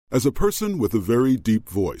As a person with a very deep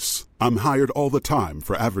voice, I'm hired all the time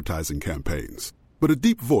for advertising campaigns. But a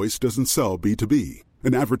deep voice doesn't sell B2B,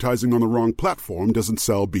 and advertising on the wrong platform doesn't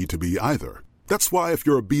sell B2B either. That's why if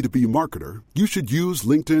you're a B2B marketer, you should use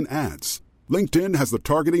LinkedIn ads. LinkedIn has the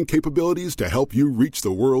targeting capabilities to help you reach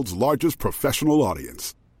the world's largest professional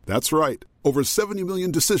audience. That's right, over 70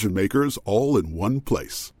 million decision makers all in one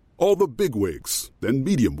place. All the big wigs, then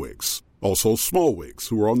medium wigs, also small wigs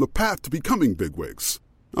who are on the path to becoming big wigs.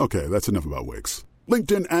 Okay, that's enough about wigs.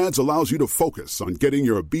 LinkedIn ads allows you to focus on getting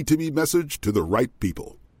your B2B message to the right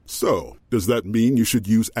people. So, does that mean you should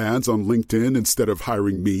use ads on LinkedIn instead of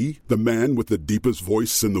hiring me, the man with the deepest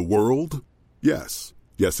voice in the world? Yes.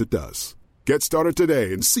 Yes, it does. Get started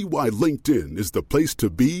today and see why LinkedIn is the place to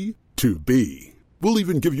be to be. We'll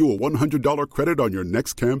even give you a $100 credit on your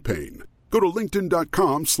next campaign. Go to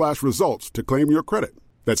linkedin.com/results to claim your credit.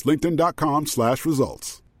 That's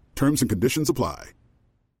linkedin.com/results. Terms and conditions apply.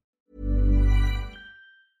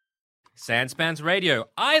 Sanspants Radio.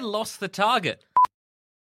 I lost the target.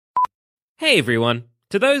 Hey everyone.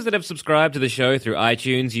 To those that have subscribed to the show through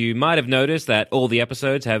iTunes, you might have noticed that all the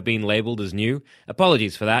episodes have been labeled as new.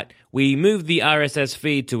 Apologies for that. We moved the RSS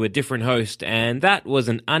feed to a different host, and that was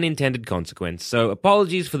an unintended consequence. So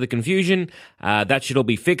apologies for the confusion. That should all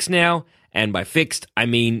be fixed now. And by fixed, I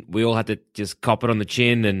mean we all had to just cop it on the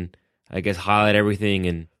chin and, I guess, highlight everything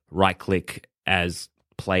and right-click as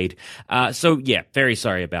played. So yeah, very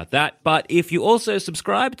sorry about that. But if you also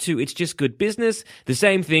subscribe to It's Just Good Business, the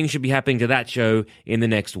same thing should be happening to that show in the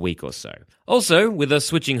next week or so. Also, with us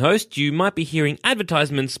switching hosts, you might be hearing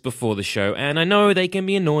advertisements before the show, and I know they can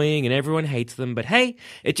be annoying and everyone hates them, but hey,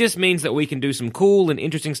 it just means that we can do some cool and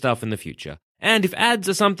interesting stuff in the future. And if ads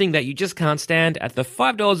are something that you just can't stand, at the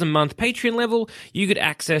 $5 a month Patreon level, you get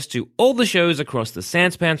access to all the shows across the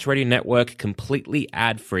Sanspants Radio Network completely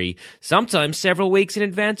ad-free, sometimes several weeks in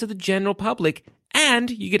advance of the general public.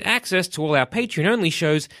 And you get access to all our Patreon-only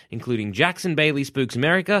shows, including Jackson Bailey Spooks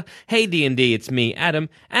America, Hey D&D, It's Me, Adam,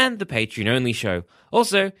 and the Patreon-only show.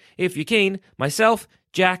 Also, if you're keen, myself,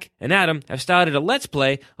 Jack, and Adam have started a Let's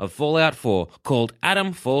Play of Fallout 4 called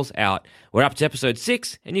Adam Falls Out. We're up to episode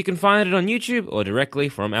 6, and you can find it on YouTube or directly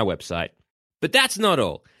from our website. But that's not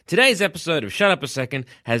all. Today's episode of Shut Up a Second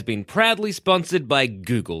has been proudly sponsored by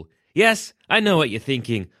Google. Yes, I know what you're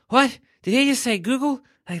thinking. What? Did he just say Google?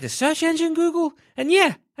 Like the search engine Google? And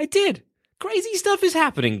yeah, I did. Crazy stuff is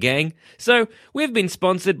happening, gang. So, we've been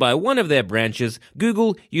sponsored by one of their branches,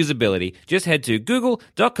 Google Usability. Just head to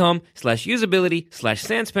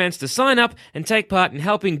google.com/usability/Sanspants to sign up and take part in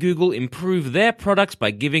helping Google improve their products by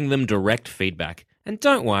giving them direct feedback. And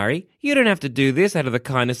don't worry, you don't have to do this out of the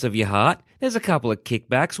kindness of your heart. There's a couple of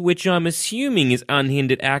kickbacks, which I'm assuming is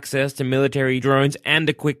unhindered access to military drones and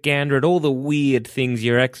a quick gander at all the weird things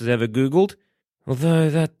your ex has ever Googled. Although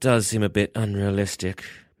that does seem a bit unrealistic.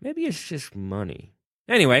 Maybe it's just money.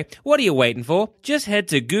 Anyway, what are you waiting for? Just head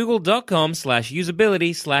to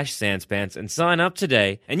google.com/usability/Sanspants and sign up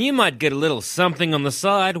today, and you might get a little something on the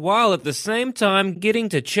side while at the same time getting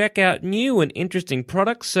to check out new and interesting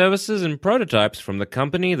products, services, and prototypes from the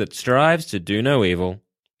company that strives to do no evil.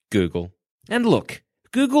 Google. And look,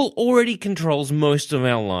 Google already controls most of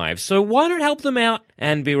our lives, so why not help them out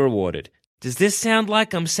and be rewarded? Does this sound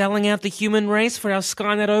like I'm selling out the human race for our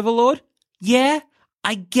Skynet overlord? Yeah?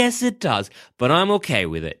 I guess it does, but I'm okay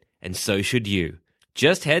with it, and so should you.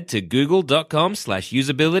 Just head to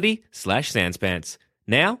google.com/usability/Sanspants.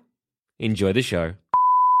 Now, enjoy the show.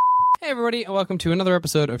 Hey everybody, and welcome to another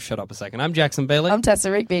episode of Shut Up a Second. I'm Jackson Bailey. I'm Tessa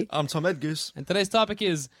Rigby. I'm Tom Edgoose. And today's topic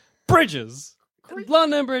is bridges.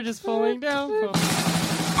 London Bridge is falling down.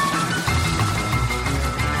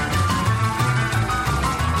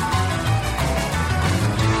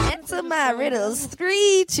 Answer my riddles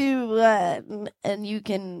 3, 2, 1, and you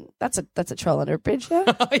can. That's a troll under a bridge. Yeah,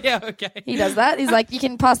 Oh, yeah, okay. he does that. He's like, you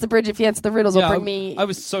can pass the bridge if you answer the riddles, or bring me. I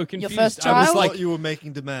was so confused. first I was child? like, Thought you were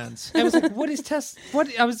making demands. I was like, what is Tess? What?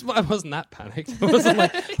 I wasn't that panicked. I wasn't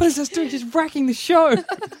like, what is Tess doing? She's wrecking the show.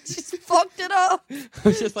 She's fucked it up. I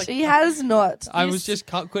was just like, She has not. I You was s- just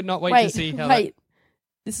could not wait wait. to see how. Wait,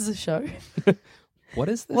 this is a show. What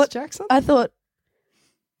is this, What? Jackson? I thought.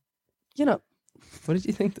 What did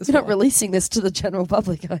you think this You're not was? releasing this to the general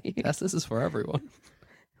public, are you? Yes, this is for everyone.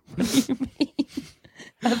 What do you mean?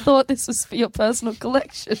 I thought this was for your personal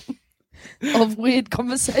collection of weird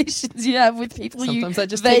conversations you have with people Sometimes I you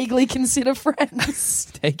just vaguely consider friends.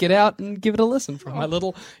 Take it out and give it a listen from my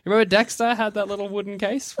little. You remember Dexter had that little wooden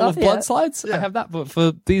case full Oh, of blood yeah. slides? I have that, but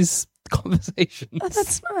for these conversations. Oh,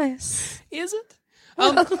 that's nice. Is it?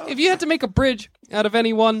 If you had to make a bridge out of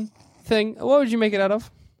any one thing, what would you make it out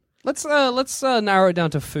of? Let's narrow it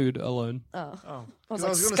down to food alone. Oh. Oh. I was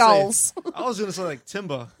 'Cause like, gonna skulls. say- I was going to say like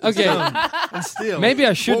timber. Okay. And steel. Maybe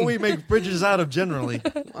I shouldn't. What we make bridges out of generally.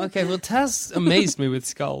 Okay, well, Taz amazed me with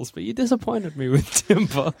skulls, but you disappointed me with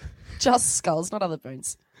timber. Just skulls, not other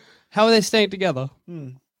bones. How are they staying together?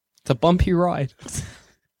 It's a bumpy ride.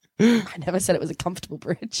 I never said it was a comfortable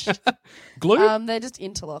bridge. Glue? They're just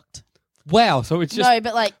interlocked. Wow, so it's just No,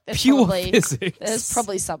 but like there's pure probably, physics. There's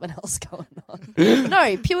probably something else going on.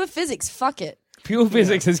 No, pure physics. Fuck it. Pure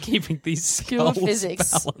physics is keeping these Pure skulls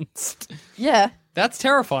physics. balanced. Yeah, That's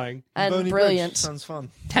terrifying. and Bony brilliant. Bridge. Sounds fun.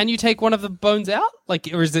 Can you take one of the bones out? Like,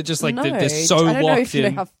 or is it just like no, they're so I don't know locked if you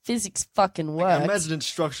in? know how physics fucking I works. imagine its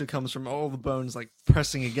structure comes from all the bones like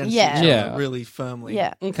pressing against Yeah. each Yeah. other really firmly.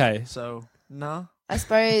 Yeah, Okay. So, nah. I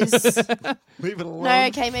suppose. Leave it alone. No,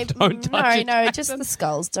 okay, maybe Don't touch it, no, just the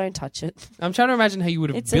skulls. Don't touch it. I'm trying to imagine how you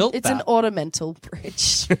would have built It's that. an ornamental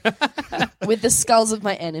bridge with the skulls of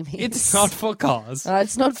my enemies. It's not for cars.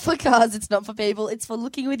 It's not for cars. It's not for people. It's for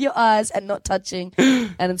looking with your eyes and not touching.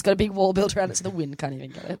 And it's got a big wall built around it so the wind can't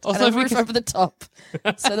even get it. Also, and a roof because- over the top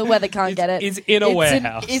so the weather can't get it. It's in a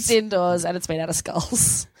warehouse. It's indoors and it's made out of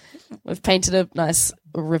skulls. We've painted a nice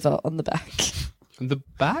river on the back. In the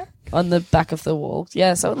back? On the back of the wall.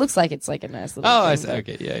 Yeah, so it looks like it's like a nice little Oh, I thing, see. but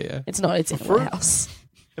Okay, yeah. It's not. It's in a fruit? warehouse.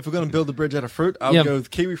 If we're going to build a bridge out of fruit, I'll Yeah. go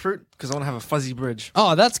with kiwi fruit because I want to have a fuzzy bridge.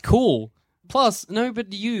 Oh, that's cool. Plus, no,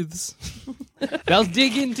 but youths. They'll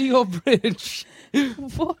dig into your bridge.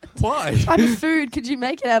 What Why? type of food could you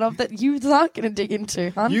make it out of that youths aren't going to dig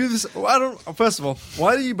into, huh? Youths, well, I don't. First of all,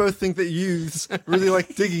 why do you both think that youths really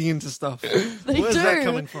like digging into stuff? They Where's do. that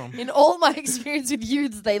coming from? In all my experience with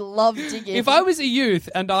youths, they love digging. If I was a youth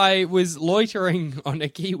and I was loitering on a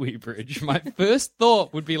Kiwi bridge, my first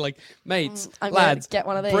thought would be like, mates, I'm gonna lads, get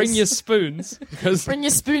one of these. bring your spoons because Bring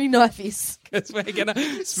your spoony knifes. we're gonna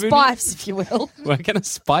Spifes, if you will. We're gonna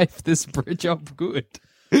spife this bridge up good.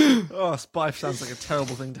 Oh, spife sounds like a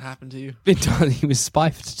terrible thing to happen to you. He was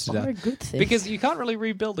spifed Or a today. good thing. Because you can't really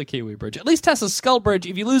rebuild a Kiwi bridge. At least Tessa's skull bridge,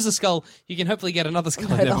 if you lose a skull, you can hopefully get another skull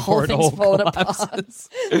No, in the there whole before it thing's all fallen apart. collapses.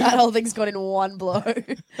 that whole thing's gone in one blow.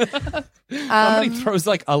 Somebody throws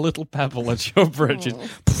like a little pebble at your bridge. And,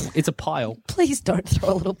 it's a pile. Please don't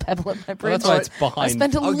throw a little pebble at my Well, bridge. that's why it's behind. I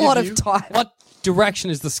spent a I'll lot give of you- time. What direction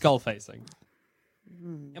is the skull facing?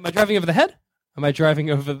 Am I driving over the head? Am I driving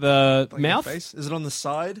over the Like mouth? your face? Is it on the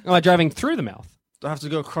side? Am I driving through the mouth? Do I have to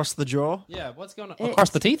go across the jaw? Yeah, what's going on? It's-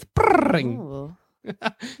 Across the teeth? Brrring. Ooh.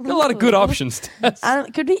 Got a lot of good options. Tess.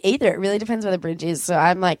 It could be either. It really depends where the bridge is. So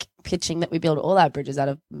I'm like pitching that we build all our bridges out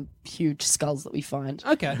of huge skulls that we find.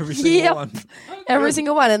 Okay. Every single Yep. one. Every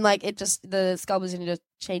single one. And like it just, the skull position just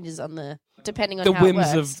changes on the, depending on The how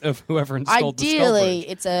whims it works. of whoever installed the skull Ideally,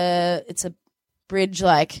 bridge. it's a bridge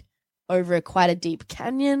like over quite a deep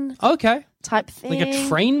canyon Okay. type thing. Like a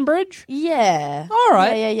train bridge? Yeah. All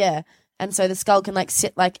right. Yeah. And so the skull can like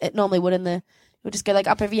sit like it normally would in the. It would just go like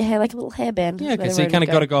up over your hair like a little hairband. Yeah, is where okay, the so you road kind would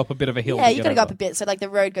of got to go up a bit of a hill. Yeah, to you get got to go up over. a bit. So like the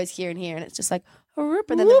road goes here and here, and it's just like a whoop,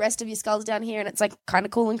 and then the rest of your skull's down here, and it's like kind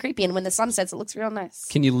of cool and creepy. And when the sun sets, it looks real nice.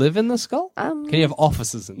 Can you live in the skull? Um, Can you have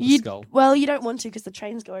offices in the you skull? well, you don't want to because the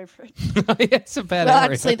trains go over it. Yeah, it's a bad Well,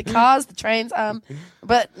 area. actually, the cars, the trains.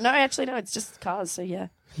 But no, actually, no, it's just cars. So yeah,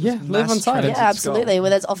 yeah, live Mass on site. transit. yeah, skull. absolutely. Where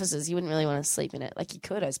there's offices, you wouldn't really want to sleep in it. Like you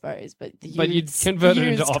could, I suppose, but But you'd convert it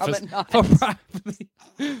into youths come office. at night. For privacy.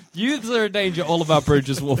 Youths are a danger all of our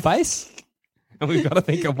bridges will face. And we've got to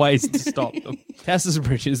think of ways to stop them. Tessa's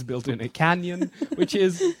bridge is built in a canyon, which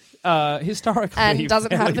is historically and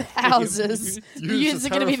doesn't have fairly houses. Youths The youths are are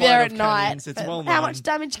going to be terrified there of at night. canyons, it's but well how known. much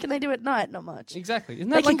damage can they do at night? Not much. Exactly. Isn't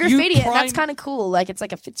They that can like you graffiti it. That's prime- kind of cool. Like it's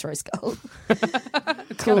like a Fitzroy skull.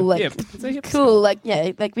 kind cool, of like hip. It's a hip cool, like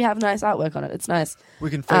yeah, like we have nice artwork on it. It's nice. We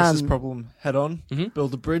can face this Um, problem head on. Mhm.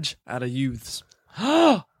 Build a bridge out of youths.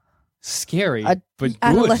 skull. Scary, A but good.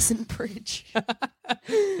 adolescent bridge.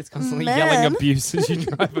 It's constantly Man. yelling abuse as you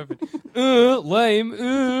drive over.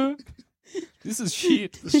 Lame. This is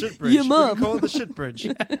shit. The shit bridge. Your We mum. can call it the shit bridge.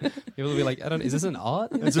 People will be like, is this an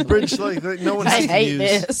art? It's a bridge like no one I has to hate use.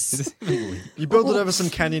 Is this. this even legal? You build it over some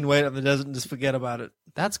canyon way out in the desert and just forget about it.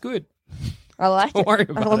 That's good. I like Don't it. worry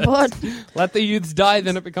I'm about on it. board. Let the youths die,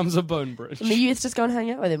 then it becomes a bone bridge. And the youths just go and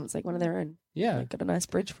hang out with him. It's like one of their own. Yeah. They've got a nice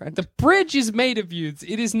bridge friend. The bridge is made of youths.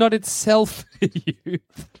 It is not itself a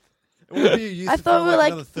youth. It would be a youth I for thought we were,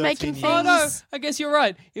 like, another 13 making years. Oh no, Things- I guess you're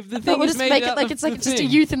right. If the But thing we'll is just made make it out like of it's like the just a thing,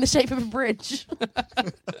 youth in the shape of a bridge,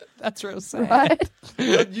 That's real sad. right?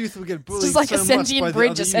 That youth would get It's bullied just like so a much by sentient the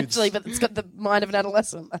bridge other essentially, youths. but it's got the mind of an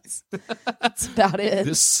adolescent. That's about it.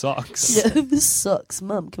 This sucks. Yeah, this sucks.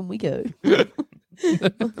 Mum, can we go?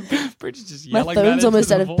 The bridge is just My yelling. phone's that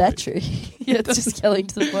almost into out the of void. battery. Yeah, it's just yelling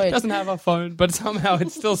to the It void. doesn't have a phone, but somehow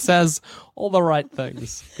it still says all the right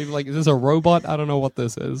things. People are like, is this a robot? I don't know what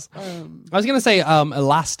this is. I was going to say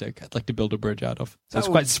elastic. I'd like to build a bridge out of. So it's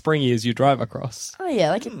quite springy as you drive across. Oh yeah,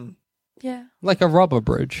 like yeah, Like a rubber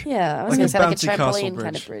bridge. yeah. I was Like going a to say like a bouncy castle trampoline kind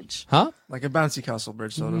bridge. of bridge. Huh? Like a bouncy castle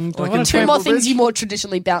bridge, sort of. don't Like wanna in Two more Temple things Bridge? you more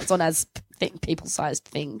traditionally bounce on as people-sized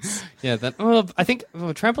things. Yeah, that. I think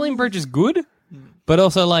trampoline bridge is good, but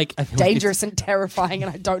also like I feel like Dangerous and terrifying,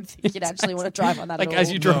 and I don't think you'd actually want to drive on that Like at all.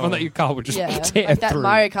 as you drove on that, your car would just yeah, tear like that through.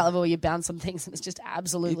 Mario Kart level where you bounce on things and it's just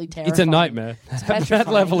absolutely terrifying. It's a nightmare. That petrifying,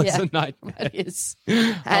 level is yeah. a nightmare. It is.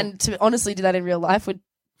 And to honestly do that in real life would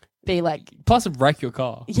be like, Plus, it wreck your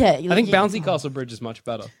car. yeah. I think bouncy castle bridge is much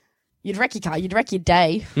better. You'd wreck your car. You'd wreck your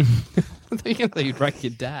day. I thought you were gonna say you'd wreck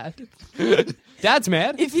your dad. Dad's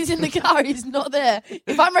mad. If he's in the car, he's not there.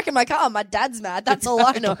 If I'm wrecking my car, my dad's mad. That's all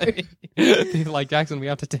I know. Like Jackson, we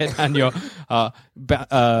have to tear down your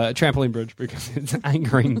trampoline bridge because it's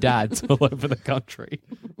angering dads all over the country.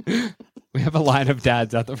 We have a line of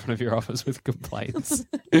dads out the front of your office with complaints.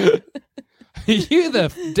 You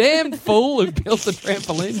the damn fool who built the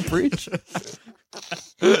trampoline bridge.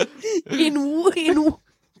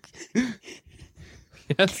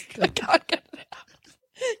 Yes. I can't get it out.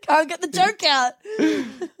 Can't get the joke out.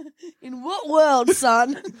 In what world,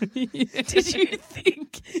 son, did you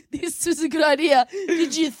think this was a good idea?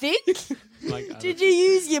 Did you think? Did you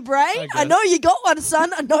use your brain? I guess. know you got one,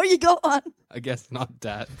 son. I know you got one. I guess not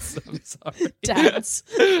dads. I'm sorry. Dads.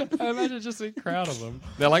 I imagine just a crowd of them.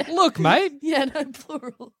 They're like, look, mate. Yeah, no,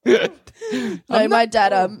 plural. No, my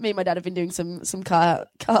dad, me and my dad have been doing some car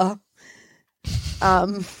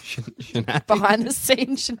behind the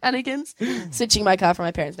scenes shenanigans, switching my car from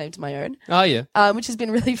my parents' name to my own, Oh, yeah. which has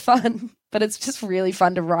been really fun. But it's just really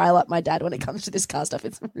fun to rile up my dad when it comes to this car stuff.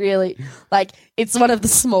 It's really, like, it's one of the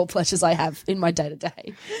small pleasures I have in my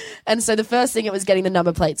day-to-day. And so the first thing, it was getting the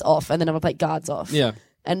number plates off and the number plate guards off. Yeah.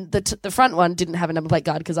 And the front one didn't have a number plate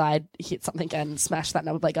guard because I had hit something and smashed that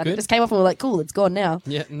number plate guard. Good. It just came off and we were like, cool, it's gone now.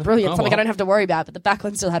 Yeah, no- Brilliant. oh, Something I well. don't have to worry about. But the back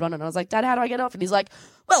one still had one. And I was like, Dad, how do I get it off? And he's like,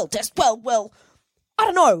 well, I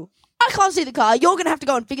don't know. I can't see the car. You're going to have to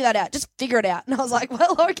go and figure that out. Just figure it out. And I was like,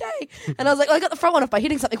 well, okay. And I was like, well, I got the front one off by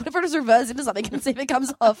hitting something. What if I just reverse into something and see if it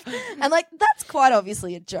comes off? And like, that's quite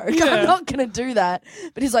obviously a joke. Yeah. I'm not going to do that.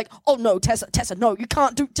 But he's like, oh no, Tessa, no, you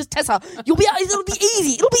can't do, just Tessa. It'll be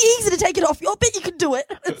easy. It'll be easy to take it off. I bet you can do it.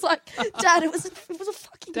 It's like, Dad, it was a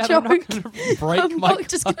fucking Dad, joke. I'm not going to break I'm my not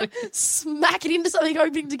just car. going to smack it into something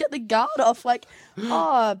hoping to get the guard off. Like,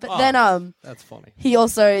 but then, That's funny. he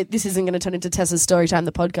also, this isn't going to turn into Tessa's Storytime,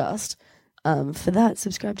 the podcast. For that,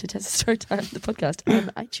 subscribe to Tessa's Storytime, the podcast on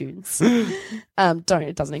iTunes. Don't,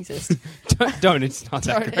 it doesn't exist. Don't. It's not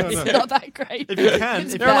that Don't, great. it's not that great. If you can,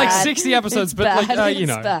 It's if There are like bad. 60 episodes, It's but like, bad. you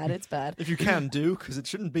know. It's bad. if you can do, because it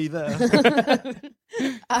shouldn't be there.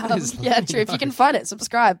 Yeah, true. If you can find it,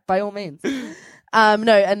 subscribe by all means. No,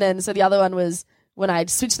 and then so the other one was when I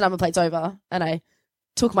switched the number plates over and I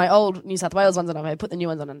took my old New South Wales ones on, I put the new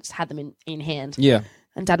ones on and just had them in hand. Yeah.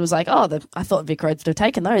 And Dad was like, "Oh, I thought Vic Roads would have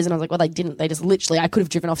taken those," and I was like, "Well, they didn't. They just literally, I could have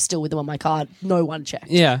driven off still with them on my car. No one checked.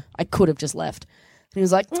 Yeah. I could have just left." And he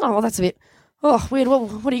was like, "Oh, well, that's a bit weird. Well,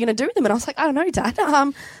 what are you going to do with them?" And I was like, "I don't know, Dad.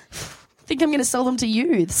 I think I'm going to sell them to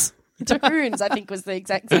youths, to hoons. I think was the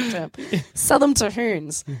exact same term. Sell them to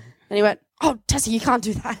hoons." And he went, "Oh, Tessa, you can't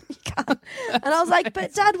do that. You can't." And I was like,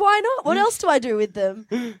 "But Dad, why not? What else do I do with them?"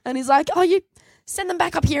 And he's like, "Oh, you send them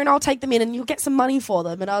back up here, and I'll take them in, and you'll get some money for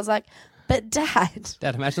them." And I was like, "But Dad."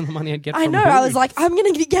 Dad, imagine the money I'd get I from know. I was Hoons. like, I'm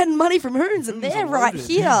going to be getting money from Hoons, and Hoons they're are right loaded.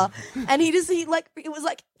 here. And it was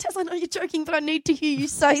like, Tess, I know you're joking, but I need to hear you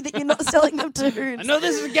say that you're not selling them to Hoons. I know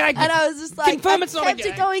this is a gag. And I was just like, Confirm I it's not a kept gag.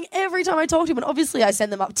 it going every time I talked to him, and obviously I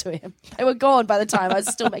send them up to him. They were gone by the time I was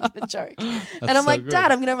still making the joke. And I'm so like, good.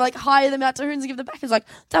 Dad, I'm going to like hire them out to Hoons and give them back. He's like,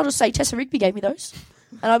 Dad, I'll just say Tessa Rigby gave me those.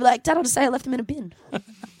 And I'll be like, Dad, I'll just say I left them in a bin.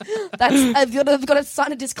 I've got to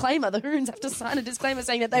sign a disclaimer. The Hoons have to sign a disclaimer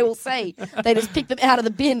saying that they will say they just pick them out of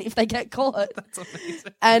the bin if they get caught. That's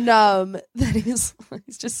amazing. And that is,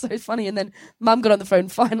 it's just so funny. And then Mum got on the phone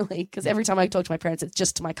finally because every time I talk to my parents, it's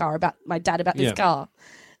just to my dad about this Yeah. car.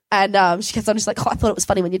 And she gets on, she's like, "Oh, I thought it was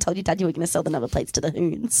funny when you told your dad you were going to sell the number plates to the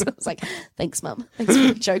Hoons." I was like, "Thanks, Mum. Thanks for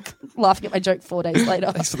the joke." Laughing at my joke 4 days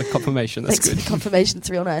later. Thanks for the confirmation. That's Thanks good. for the confirmation. It's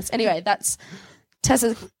real nice. Anyway, that's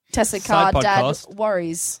Tessa Side car. Dad podcast.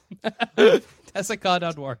 worries. Tessa car,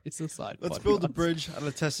 Dad worry. It's a side Let's podcast. build a bridge out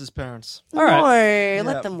of Tessa's parents. All right. No, Yeah.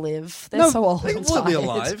 let them live. They're No, so old. They and will be tired.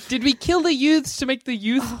 alive. Did we kill the youths to make the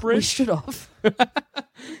youth We bridge? should have.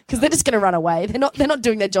 Because they're just going to run away. They're not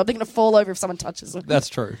doing their job. They're going to fall over if someone touches them. That's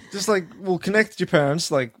true. Just like, we'll connect your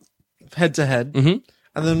parents, like, head to head, Mhm.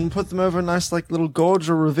 and then put them over a nice like little gorge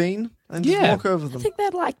or ravine, and just Yeah. walk over I them. think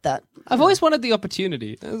they'd like that. I've always wanted the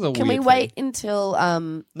opportunity. That is a Can we weird wait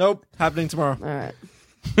until Nope, happening tomorrow. all right.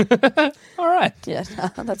 thing. All right. Yeah,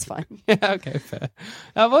 that's fine. Yeah, okay, fair.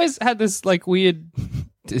 I've always had this like weird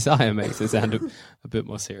desire, makes it sound a bit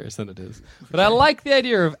more serious than it is. But I like the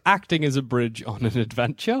idea of acting as a bridge on an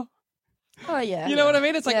adventure. Oh yeah. You know what I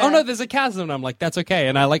mean? It's like, Yeah. oh no, there's a chasm, and I'm like, that's okay,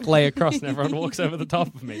 and I like lay across, and everyone walks over the top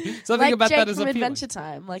of me. Something Like about Jake that is from appealing. Adventure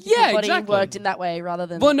Time. Like Yeah, your body exactly. worked in that way rather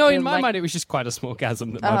than. Well, no, in feeling my like, mind, it was just quite a small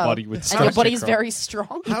chasm that my oh, body would and stretch your body's across. very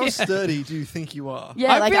strong. How sturdy do you think you are?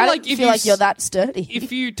 Yeah, I like feel I like don't if feel you like you're s- that sturdy.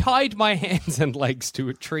 If you tied my hands and legs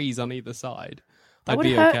to trees on either side, that I'd would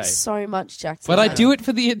be hurt okay. so much, Jackson. But I do it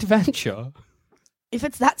for the adventure. If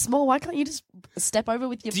it's that small, why can't you just step over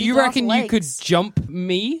with your? Do big you ass reckon you could legs? jump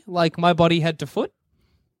me like my body head to foot?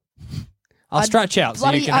 I'll I'd stretch out so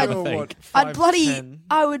you bloody- can have I'd- a think. What,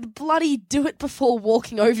 I would bloody do it before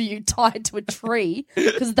walking over you tied to a tree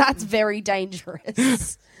because that's very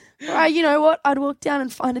dangerous. Right, you know what? I'd walk down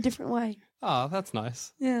and find a different way. Oh, that's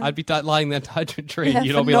nice. Yeah. I'd be lying there tied to a tree Yeah, and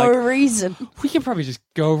you'd for all be no like, reason. we can probably just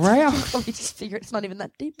go around. Probably just figure it's not even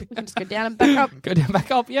that deep. We can just go down and back up. Go down,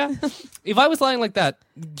 back up, yeah. If I was lying like that,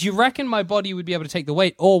 do you reckon my body would be able to take the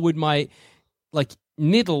weight, or would my like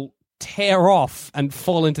niddle tear off and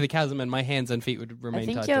fall into the chasm, and my hands and feet would remain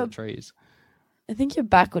think tied to you're- the trees? I think your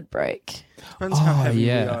back would break. Depends how Oh, heavy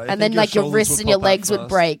yeah. we are. I And think then like your shoulders wrists would and your pop out legs would first.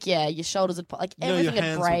 break. Yeah, your shoulders would pop. Like No, your everything would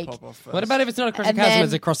hands break. would pop off first. What about if it's not across And a chasm, then-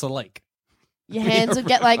 it's across a lake? Your hands would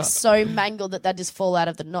get like so mangled that they'd just fall out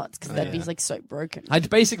of the knots because they'd be yeah. like so broken. I'd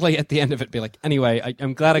basically at the end of it be like, anyway,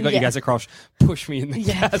 I'm glad I got you Yeah. guys across. Push me in the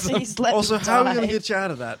Yeah, chasm. please let Also, me how are we die. going to get you out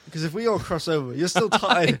of that? Because if we all cross over, you're still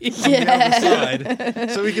tied on the Yeah. other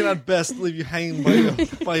side. So we can at best leave you hanging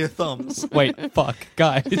by your thumbs. Wait, fuck,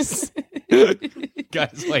 guys.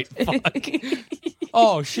 Guys, wait, fuck.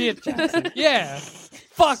 Oh shit, Jackson. Yeah.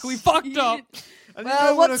 Fuck, we fucked up. And you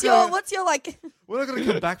Well, know, what's your like we're not going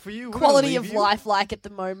to come back for you. We're gonna quality leave of you. life like at the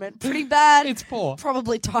moment? Pretty bad. It's poor.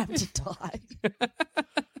 Probably time to die.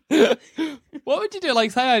 What would you do?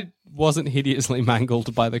 Like, say I wasn't hideously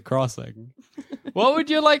mangled by the crossing. What would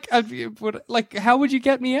you like? How would you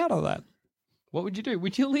get me out of that? What would you do?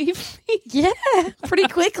 Would you leave me? Yeah, pretty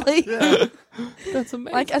quickly. Yeah. That's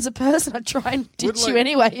amazing. Like as a person, I'd try and ditch Would, you like-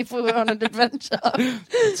 anyway if we were on an adventure.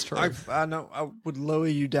 That's true. I know. I would lower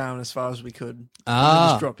you down as far as we could. And then Ah.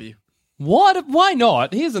 just drop you. What? Why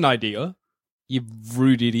not? Here's an idea. You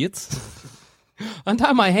rude idiots.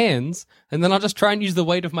 Untie my hands, and then I'll just try and use the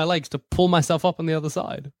weight of my legs to pull myself up on the other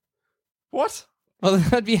side. What? Well,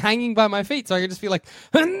 then I'd be hanging by my feet, so I could just be like,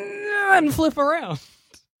 and flip around.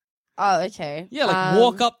 Oh, okay. Yeah, like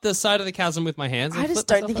walk up the side of the chasm with my hands. And I just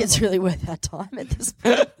flip don't think myself it's over. really worth our time at this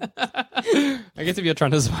point. I guess if you're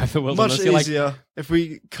trying to survive the wilderness, Much you're like, easier if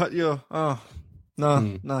we cut your. Oh, no,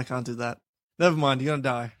 Hmm. no, I can't do that. Never mind, you're gonna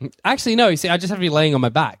die. actually, no. You see, I just have to be laying on my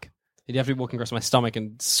back. You'd have to be walking across my stomach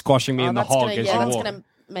and squashing me in the that's hog gonna, as yeah, you that's walk. gonna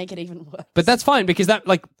make it even worse. But that's fine because that,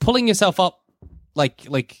 like, pulling yourself up,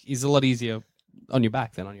 like is a lot easier on your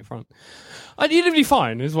back than on your front. You'd be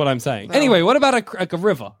fine, is what I'm saying. No. Anyway, what about a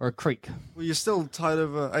river or a creek? Well, you're still tied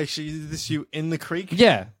over. Actually, this you in the creek.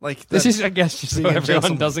 Yeah, Like this that- is, I guess, just so being a everyone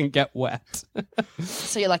gentleman. doesn't get wet.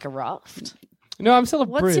 So you're like a raft. No, I'm still a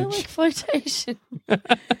What's bridge. your like flotation?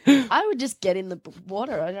 I would just get in the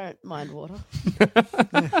water. I don't mind water.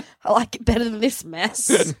 I like it better than this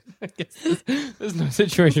mess. I guess there's no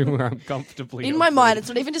situation where I'm comfortably In my open. mind, it's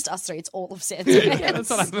not even just us three. It's all of Sans. Yeah, that's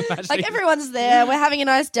what I'm imagining. Like everyone's there. We're having a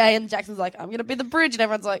nice day, and Jackson's like, "I'm gonna be the bridge," and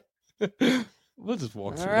everyone's like, We'll just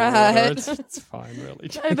walk through All the water. right. It's fine, really.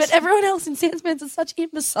 "No," but everyone else in Sandspans are such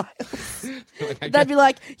imbeciles. Like, I They'd guess- be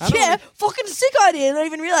like, I don't "Yeah, fucking sick idea," not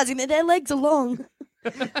even realizing that their legs are long,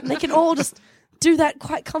 and they can all just do that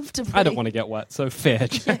quite comfortably. I don't want to get wet, so fair,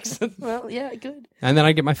 Jackson. Well, yeah, good. And then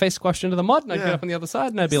I'd get my face squashed into the mud, and I'd get Yeah. up on the other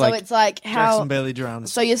side, and I'd be So like, it's like how. Jackson Bailey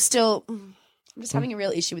drowns. So you're still. I'm just having a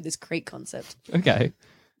real issue with this creek concept. okay.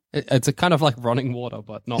 It's a kind of like running water,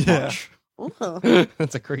 but not Yeah. much. Oh,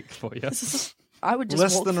 It's a creek for you. I would just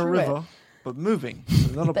Less walk than a through it. river, but moving.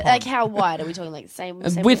 So not a But pond. like, how wide are we talking? Like same,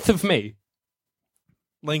 And same width of me.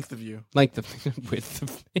 Length of you. Length of width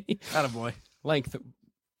of me. Attaboy. Length of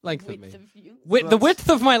width me. of you. The that's- width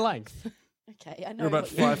of my length. Okay, I know. You're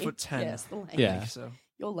about what you mean. 5'10". Yes, the length. Yeah. So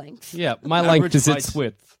Your length. Yeah, my Average length is its height.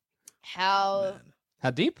 width. How? How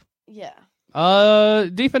deep? Yeah.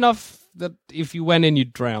 Deep enough that if you went in,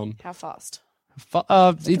 you'd drown. How fast? Uh,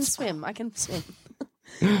 I can it's. swim. I can swim.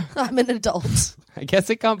 I'm an adult. I guess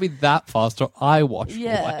it can't be that fast, or I wash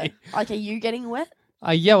Yeah. away. Like, are you getting wet?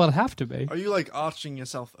 Yeah, well, it'd have to be. are you like arching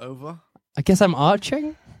yourself over? I guess I'm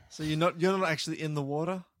arching. So you're not actually in the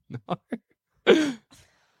water? No.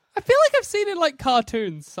 I feel like I've seen in like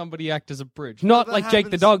cartoons somebody act as a bridge. Not that like Jake the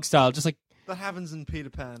happens- Dog style, just like, That happens in Peter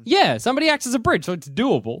Pan. yeah, somebody acts as a bridge, so it's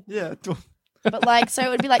doable. Yeah. But like, so it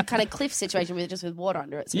would be like kind of cliff situation with water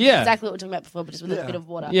under it. So it's Yeah. exactly what we were talking about before, but just with a Yeah. bit of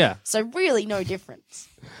water. Yeah. So really, no difference,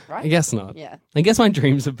 right? I guess not. Yeah. I guess my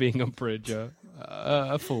dreams of being a bridge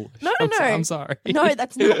are foolish. No, I'm no. sorry. No,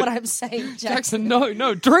 that's not what I'm saying, Jackson. Jackson,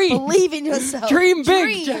 no, dream. Believe in yourself. Dream big,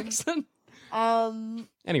 Dream. Jackson. Um,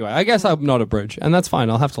 Anyway, I guess I'm not a bridge, and that's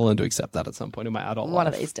fine. I'll have to learn to accept that at some point in my adult one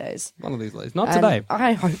life. of these days. One of these days. Not And today.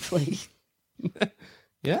 I hopefully,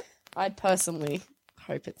 Yeah? I personally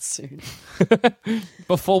hope it's soon.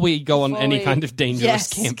 Before we go on any Fully- kind of dangerous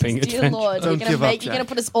Yes, camping 'cause dear adventure. Lord, Don't give up, you're gonna Jack.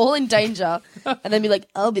 put us all in danger, and then be like,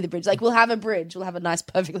 "I'll be the bridge." Like we'll have a bridge, we'll have a nice,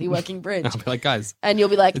 perfectly working bridge, I'll be like, guys, and you'll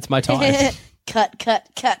be like, It's my time.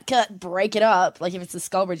 cut, break it up. Like if it's the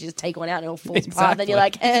skull bridge, you just take one out and it all falls apart. Then you're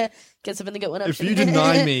like, get something to get one up. If you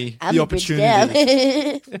deny me I'm the bridge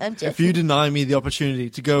opportunity, girl. I'm if you deny me the opportunity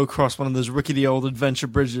to go across one of those rickety old adventure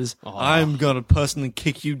bridges, Oh. I'm gonna personally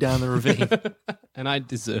kick you down the ravine. and I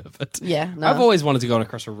deserve it. Yeah, no. I've always wanted to go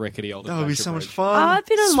across a rickety old That would be adventure so much bridge. fun. I've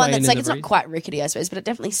been on one Swaying that's in like the it's not breeze. quite rickety, I suppose, but it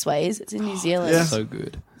definitely sways. It's in New Zealand. Yeah. So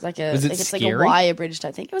good. It's like a Was it like it's like a scary? wire bridge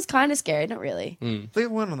type thing. It was kind of scary, not really. They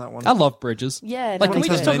went on that one. I love bridges. Yeah, Like, no, can we me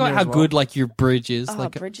just too. talk about Tasmania how as well. good, like, your bridge is? Oh,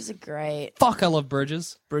 like, bridges are great. fuck, I love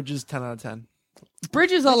bridges. Bridges 10 out of 10.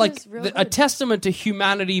 Bridges are like Bridges, real a good. testament to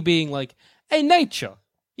humanity being like, hey, nature,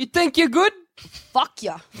 you think you're good? Fuck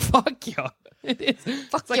ya. Fuck you. It is.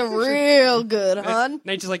 Fuck It's like- you real good, hon.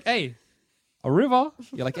 Nature's like, hey, a river?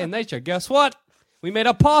 You're like, hey, nature, guess what? We made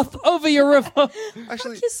a path over your river.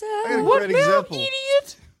 Actually, yourself. I got a What great now, example.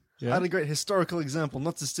 idiot? I had a great historical example,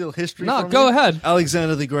 not to steal history No, from go you. ahead.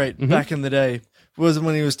 Alexander the Great, back in the day, was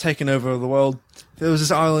when he was taking over the world. There was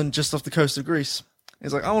this island just off the coast of Greece.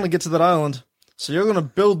 He's like, I want to get to that island, so you're going to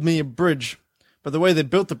build me a bridge. But the way they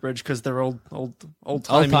built the bridge, because they're old-timey,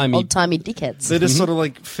 Old-timey. Old timey dickheads. they just sort of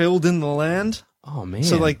like filled in the land. Oh, man.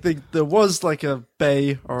 So like there was like a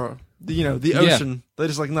bay or the ocean. They're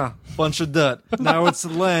just like, nah, bunch of dirt. Now it's the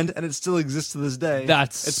land, and it still exists to this day.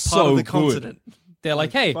 That's it's part so of the good. continent. They're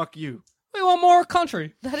like, hey, Fuck you. we want more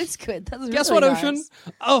country. That is good. That's Guess really what, nice. ocean?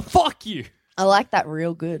 Oh, fuck you. I like that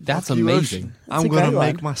real good. That's Fuck you, amazing. ocean. That's I'm a gonna great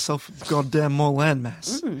make one. myself goddamn more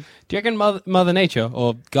landmass. Do you reckon Mother Nature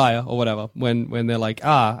or Gaia or whatever, when they're like,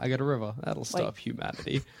 I got a river, that'll stop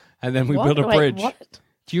humanity, and then we What? build a Wait, bridge. what?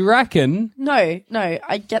 Do you reckon? No,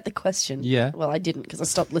 I get the question. Yeah. Well, I didn't because I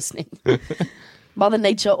stopped listening. Mother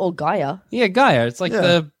Nature or Gaia? Yeah, Gaia. It's like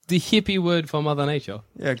Yeah. the hippie word for Mother Nature.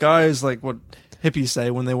 Yeah, guys, like what hippies say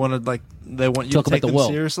when they want you Talk to about take the them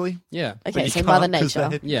world. seriously. Yeah. Okay, you so can't Mother 'cause they're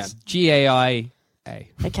Nature. hippies. Yeah. GAIA.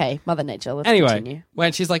 Okay, Mother Nature. Let's Anyway, continue.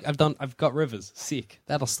 when she's like, I've got rivers. Sick.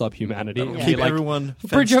 That'll stop humanity. That'll It'll keep be like, everyone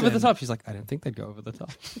bridge fenced over in. the top. She's like, I don't think they'd go over the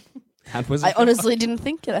top. And was I honestly didn't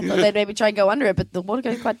think it. I thought they'd maybe try and go under it, but the water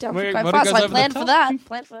goes quite down Water quite goes fast. So over I the planned for top. that.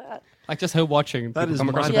 Planned for that. like just her watching That people is come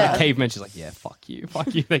across my a bad. caveman. She's like, yeah, fuck you.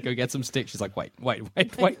 They go get some sticks. She's like, wait,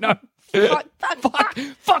 no.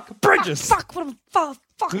 Fuck, bridges. Fuck, what am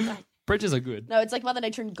fuck that. Bridges are good. No, it's like Mother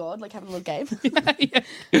Nature and God, like having a little game. Yeah.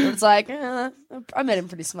 It's like, I made him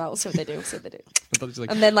pretty smart. We'll see what they do. I thought she's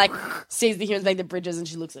like, And then, like, sees the humans make the bridges and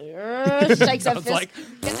she looks at her, shakes her God's fist. like-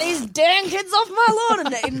 Get these damn kids off my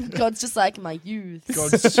lawn. And God's just like, my youth.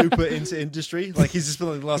 God's super into industry. Like he's just been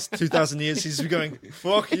like the last 2,000 years. He's been going,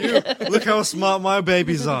 fuck you. Look how smart my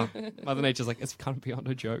babies are. Mother Nature's like, it's kind of beyond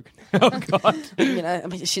a joke. Oh God. You know, I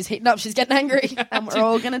mean, she's heating up, she's getting angry, and we're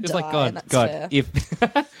all going to It's die. like, God, and that's God, fair. if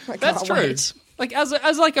I that's can't true. wait. Like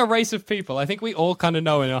as like a race of people, I think we all kind of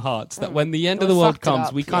know in our hearts that when the end of We the world fucked it comes,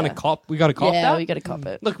 up, we kind of yeah. we got to cop Yeah, that. we got to cop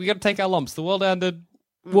it. Look, we got to take our lumps. The world ended.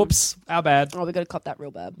 Whoops, our bad. Oh, we got to cop that real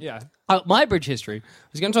bad. Yeah. My bridge history. I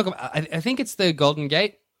was going to talk about. I think it's the Golden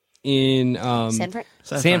Gate in San Fran?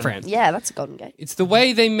 San Fran. Yeah, that's a Golden Gate. It's the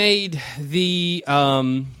way they made the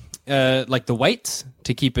like the weights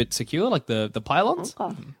to keep it secure, like the pylons.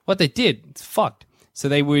 Okay. What they did, it's fucked. So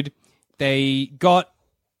they got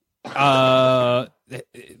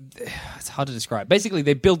it's hard to describe. Basically,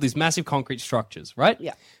 they build these massive concrete structures, right?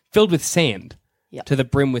 Yeah. Filled with sand. Yeah. To the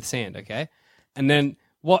brim with sand, okay? And then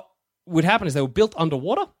what would happen is they were built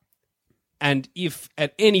underwater, and if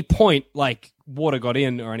at any point like water got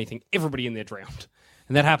in or anything, everybody in there drowned.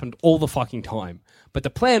 And that happened all the fucking time. But the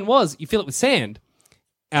plan was you fill it with sand,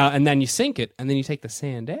 and then you sink it, and then you take the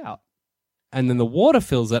sand out. And then the water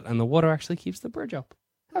fills it, and the water actually keeps the bridge up.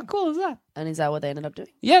 How cool is that? And is that what they ended up doing?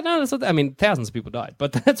 Yeah, no, that's what I mean, thousands of people died,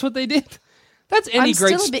 but that's what they did. That's any I'm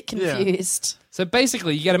great still a bit confused. So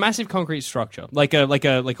basically, you get a massive concrete structure, like a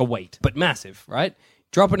weight, but massive, right?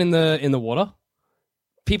 drop it in the water.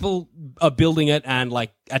 People are building it and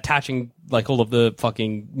like attaching like all of the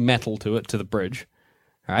fucking metal to it to the bridge.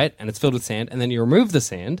 All right, and it's filled with sand, and then you remove the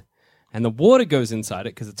sand, and the water goes inside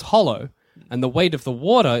it because it's hollow, and the weight of the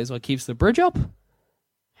water is what keeps the bridge up.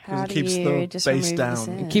 How It do keeps you the just base remove down. The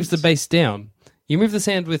sand? It keeps the base down. You move the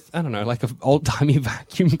sand with, I don't know, like an old-timey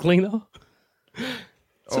vacuum cleaner.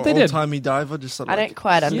 That's what they did. Old-timey diver, just sort of I don't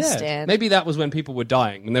quite understand. Yeah. Maybe that was when people were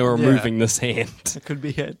dying, when they were removing the sand. It could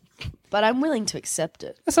be it. But I'm willing to accept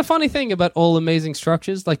it. That's a funny thing about all amazing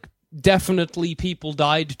structures. Like, definitely people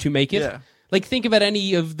died to make it. Yeah. Like, think about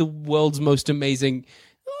any of the world's most amazing...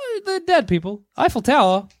 they're dead people. Eiffel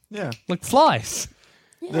Tower, Yeah. like flies.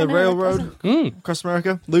 Yeah, The no, railroad that doesn't- across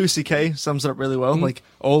America. Louis C.K. sums it up really well. Like,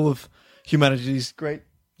 all of humanity's great.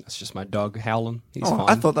 That's just my dog howling. He's Oh, fine.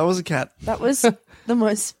 I thought that was a cat. That was the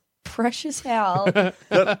most precious howl.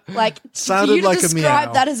 Like, Sounded for you to like a describe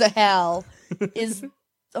meow. that as a howl is...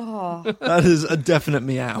 Oh, That is a definite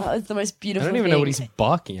meow. that is the most I beautiful don't even thing. know what he's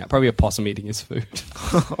barking at. Probably a possum eating his food.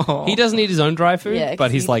 He doesn't eat his own dry food, Yeah, 'cause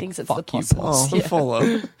but he's he like, thinks it's the fuck you, possum. possum. Oh,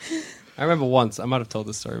 follow. I remember once, I might have told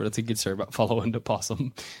this story, but it's a good story about following the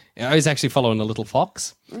possum. I was actually following a little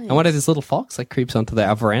fox. And one day this little fox like creeps onto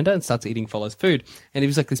our veranda and starts eating Follow's food. And he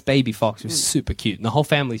was like this baby fox. He was super cute. And the whole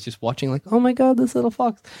family's just watching like, oh my God, this little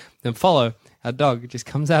fox. Then Follow, our dog, just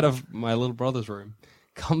comes out of my little brother's room.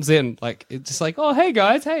 Comes in, like, it's just like, oh, hey,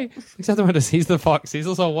 guys, hey. Except the window sees the fox. He's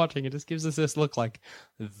also watching. It just gives us this look like,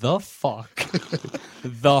 the fuck?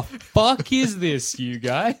 The fuck is this, you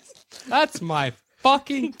guys? That's my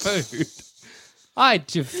fucking food. I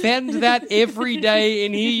defend that every day,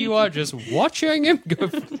 and here you are just watching him go.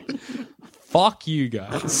 Fuck you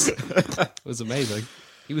guys. It was amazing.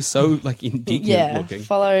 He was so, like, indignant Yeah, looking.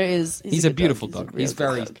 Follow is... He's a beautiful dog. He's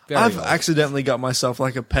very, very I've old. accidentally got myself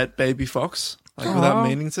like a pet baby fox, like without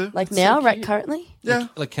meaning to. Like now, right currently? Yeah.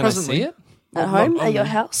 Like, can presently. I see it? At home? Not At your on-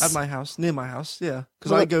 house? At my house, near my house, yeah.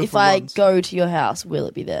 Because Will I it- go if for I runs. go to your house, will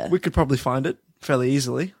it be there? We could probably find it fairly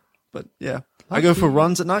easily, but yeah. I go for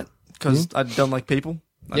runs at night because I don't like people.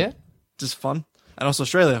 Yeah. Just fun. And also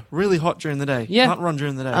Australia, really hot during the day. Yeah. Can't run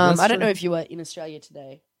during the day. I don't true. know if you were in Australia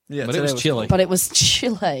today, Yeah, But it today was chilly. but it was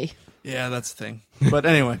Chile. Yeah, that's the thing. But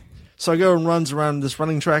anyway, so I go and runs around this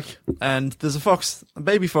running track, and there's a fox, a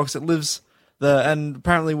baby fox that lives there, and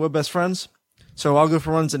apparently we're best friends. So I'll go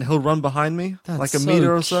for runs, and he'll run behind me like a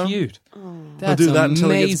meter or so. Cute. Oh. That's He'll do that until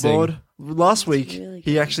he gets amazing. bored. Last week, really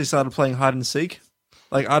he actually started playing hide and seek.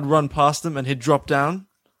 Like, I'd run past him, and he'd drop down.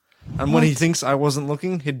 And when he thinks I wasn't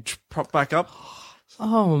looking, he'd prop back up.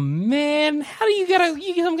 Oh man, how do you get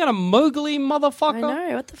some kind of Mowgli motherfucker? I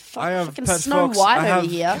know, what the fuck? I have Fucking pet Snow fox. White I have-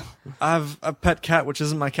 over here. I have a pet cat, which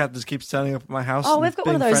isn't my cat, that keeps turning up at my house. Oh, and we've got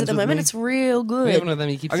one of being those at friends the with moment. me. It's real We have good. one of them.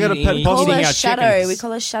 He keeps I got a eating, pet eating possum. We call her our Shadow. chickens. We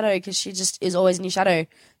call her Shadow because she just is always in your shadow.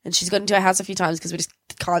 And she's got into our house a few times because we just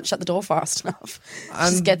can't shut the door fast enough. She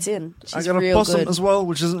just And gets in. She's I got a real possum good. as well,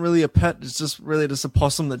 which isn't really a pet. It's just a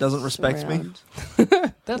possum that doesn't respect me. Around.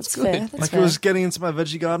 That's That's good. fair. That's Like, fair. he was getting into my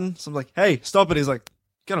veggie garden, so I'm like, "Hey, stop it!" He's like,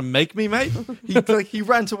 "Gonna make me, mate?" He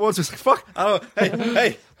ran towards me. He's like, "Fuck! I don't,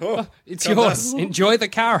 hey, oh, It's calm yours. down. Enjoy the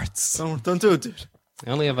carrots. Don't do it, dude." I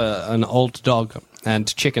only have an old dog and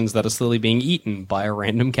chickens that are slowly being eaten by a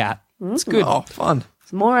random cat. It's good. Oh, fun.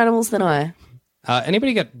 More animals than I.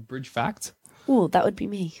 Anybody get bridge facts? Oh, that would be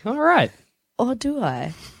me. All right. Or do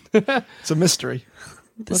I? It's a mystery.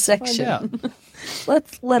 The Let's find section. out.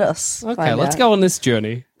 Let us. Okay, find let's out. go on this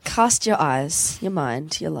journey. Cast your eyes, your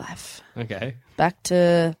mind, your life Okay. back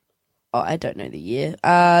to. Oh, I don't know the year.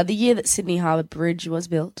 The year that Sydney Harbour Bridge was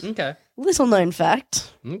built. Okay. Little known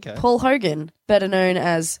fact: Okay. Paul Hogan, better known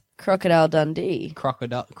as Crocodile Dundee,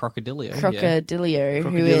 Crocodilio. Crocodilio,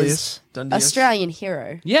 who is Crocodilius, Dundius, Australian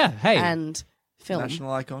hero Yeah. Hey. and film.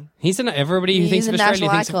 national icon. He's everybody who He's thinks a of Australia national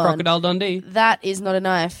thinks of icon. Crocodile Dundee. That is not a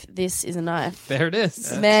knife. This is a knife. There it is.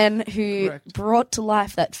 The man who correct. brought to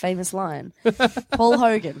life that famous line, Paul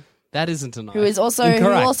Hogan, That isn't a knife. who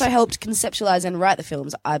Incorrect. also helped conceptualize and write the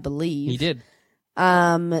films, I believe. He did.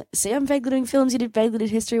 See, I'm vaguely doing films. You did vaguely did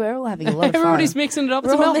history. We're all having a lot of fun. Everybody's mixing it up. It's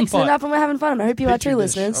We're a all melting mixing it pot. up and we're having fun. I hope you are Petri too,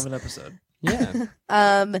 dish listeners. of an episode.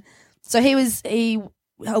 Yeah. So he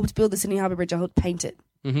helped build the Sydney Harbour Bridge. I helped paint it.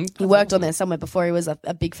 Mm-hmm. He worked on there somewhere before he was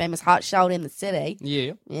a big famous heart shelter in the city.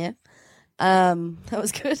 Yeah. Yeah. That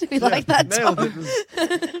was good. We like that. Nailed Tom.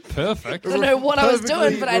 it. Perfect. I don't know what I was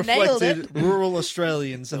doing, but I nailed it. Reflected rural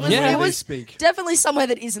Australians and the Yeah. way It they was- speak. Definitely somewhere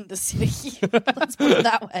that isn't the city. Let's put it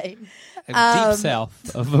that way. Deep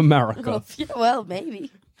south of America. Yeah, well,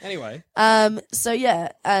 maybe. Anyway. So yeah,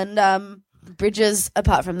 and bridges.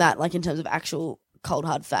 Apart from that, like in terms of actual cold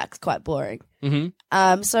hard facts, quite boring.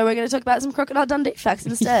 Mm-hmm. So we're going to talk about some Crocodile Dundee facts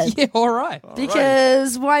instead. Yeah, all right.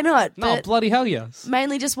 Because why not? No, But bloody hell yes.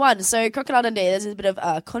 mainly just one. So Crocodile Dundee, there's a bit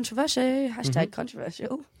of controversy, hashtag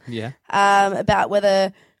controversial, Yeah. about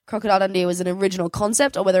whether Crocodile Dundee was an original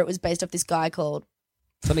concept or whether it was based off this guy called,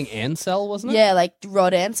 Something Ansel, wasn't it? yeah, like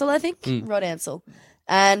Rod Ansel, I think. Mm. Rod Ansel.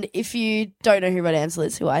 And if you don't know who Rod Ansel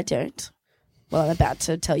is, who I don't, well, I'm about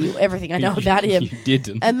to tell you everything I know about him. You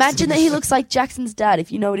didn't. Imagine that he looks like Jackson's dad,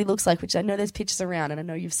 if you know what he looks like, which I know there's pictures around and I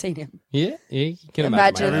know you've seen him. Yeah, you can imagine.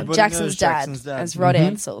 Imagine Everybody Jackson's knows dad, Jackson's dad. as Rod Mhm.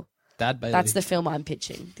 Ansel. Dad Bailey. That's the film I'm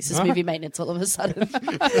pitching. This is Alright. movie maintenance all of a sudden.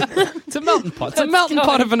 It's a melting pot. It's a melting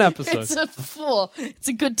pot of an episode. It's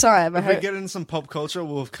a good time. I If we hope. get in some pop culture,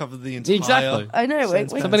 we'll have covered the entire. Exactly. I know.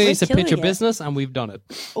 Sense We're, Somebody we're needs to pitch a killing it. business, and we've done it.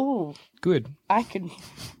 Ooh, Good. I can.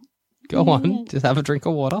 Go on. Just have a drink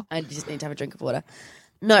of water. I just need to have a drink of water.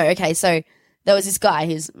 No, okay. So there was this guy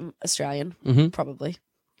who's Australian, Mhm. probably.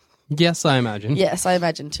 Yes, I imagine. Yes, I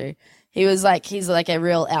imagine too. He's like a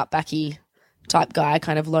real outbacky type guy,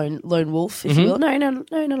 kind of lone wolf, if you will. No,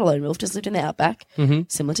 not a lone wolf. Just lived in the outback,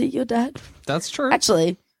 similar to your dad. That's true.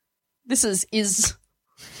 Actually, this is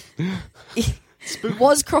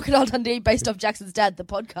was Crocodile Dundee based off Jackson's dad, the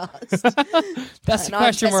podcast? That's the No,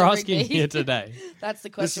 question we're pestering asking me. here today. That's the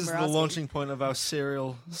This question is we're the asking. launching point of our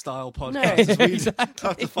serial style podcast. No. as we Exactly.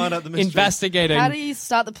 have to find out the mystery. Investigating. How do you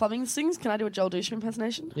start the plumbing things? Can I do a Joel Dusha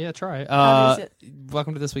impersonation? Yeah, try. How does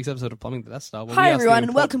Welcome to this week's episode of Plumbing the Death Star. where we Hi ask the everyone, and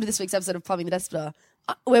important- welcome to this week's episode of Plumbing the Death Star,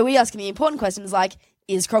 where we ask the important questions like,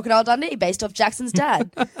 is Crocodile Dundee based off Jackson's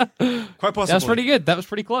dad? Quite possibly. That was pretty good. That was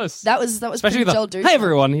pretty close. That was Especially pretty the Joel Dusha. Hey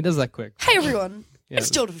everyone, he does that quick. Hey everyone, Yeah. it's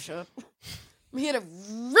Joel Dusha. I'm here to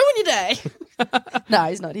ruin your day. No,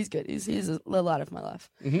 he's not. He's good. He's a little light of my life.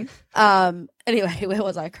 Anyway, where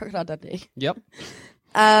was I? Crocodile Dundee. Yep.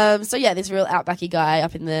 So yeah, this real outbacky guy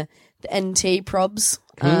up in the NT probs.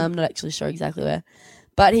 Not actually sure exactly where,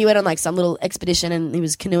 but he went on like some little expedition and he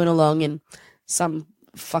was canoeing along in some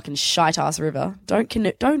fucking shite ass river. Don't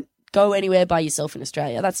go anywhere by yourself in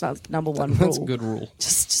Australia. That's not number one rule. That's a good rule.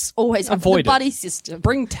 Just always have Avoid the it. buddy system.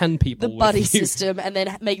 Bring 10 people The buddy with you. system, and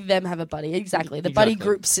then make them have a buddy. Exactly, the buddy Exactly.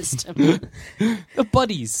 group system. The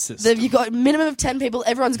buddies system. You've got a minimum of 10 people.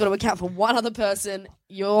 Everyone's got to account for one other person.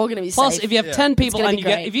 You're going to be Plus, safe. if you have 10 people gonna and be you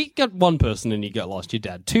get, great. if you get one person and you get lost, you're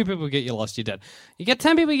dead. 2 people get you lost, you're dead. You get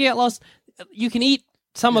 10 people, you get lost. You can eat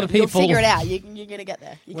some of the You'll people. figure it out. You're going to get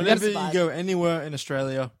there. You can Whenever you survive. go anywhere in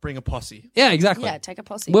Australia, bring a posse. Yeah, exactly. Yeah, take a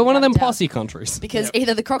posse. We're one of them without a doubt. posse countries. Because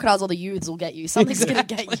either the crocodiles or the youths will get you. Something's going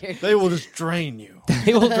to get you. They will just drain you.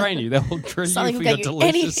 They will drain you. They will drain you Something for will your get you.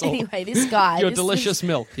 delicious, Anyway, this guy. your this- delicious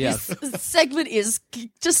milk. Yes. This segment is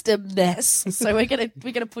just a mess. So we're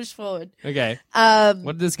gonna push forward. Okay. Um,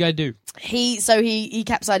 What did this guy do? he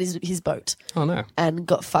capsized his boat Oh no. and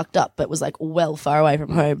got fucked up, but was like well far away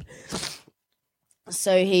from home.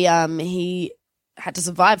 So he had to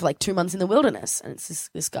survive for like 2 months in the wilderness, and it's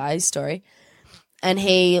this guy's story. And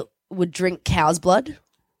he would drink cow's blood.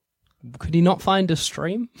 Could he not find a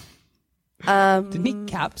stream? Didn't he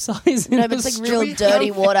capsize? No, but it's like real we dirty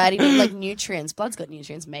have- water. And he did like nutrients. Blood's got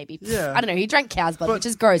nutrients, maybe. Yeah. I don't know. He drank cow's blood, But- which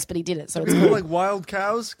is gross, but he did it, so it's But cool. like wild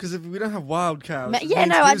cows, because if we don't have wild cows, it Yeah, means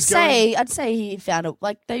no, he I'd was going- say he found it.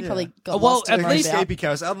 Like they probably got Well, lost. at and like least- roamed out. escapee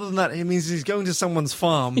cows. Other than that, it means he's going to someone's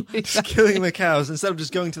farm, just killing the cows instead of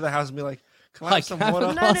just going to the house and be like, "Can I have Like, some have a- water?"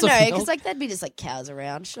 No, Lots of milk. because like there'd be just like cows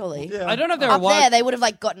around, surely. Yeah. I don't know if there are Up wild. there, they would have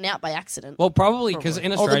like gotten out by accident. Well, probably because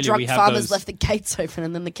in All the Australia drunk we have farmers those left the gates open,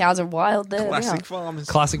 and then the cows are wild there. Classic now. farmers.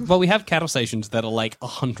 classic. Well, we have cattle stations that are like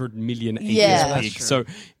 100 million acres Yeah. That's big, true. so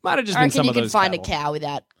might have just I been reckon some you of can those find cattle. a cow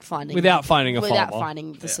without finding a without farmer.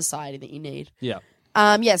 finding the society that you need. Yeah.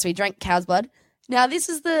 Yeah, so he drank cow's blood. Now this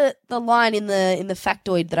is the line in the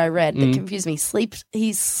factoid that I read Mm. that confused me.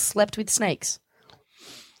 He slept with snakes.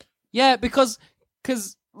 Yeah, because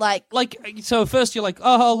Like so first you're like,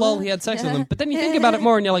 oh lol, he had sex with them, but then you think about it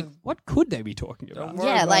more and you're like, what could they be talking Don't about? worry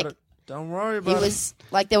Yeah, about like, it. Don't worry he about it. was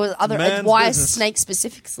like there was other Man's why business. snakes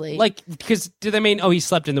specifically? Like, because do they mean he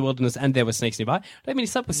slept in the wilderness and there were snakes nearby? Do they mean he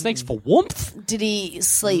slept with snakes for warmth? did he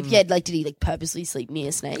sleep? Yeah, like did he like purposely sleep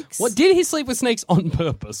near snakes? What did he sleep with snakes on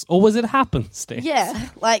purpose, or was it happenstance? Yeah,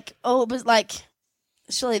 like but like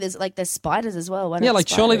surely there's spiders as well. Why Yeah, not like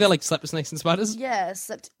surely spiders? they're like slept with snakes and spiders. Yeah,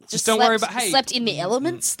 slept. Just don't worry about- hey. slept in the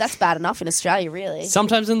elements. That's bad enough in Australia, really.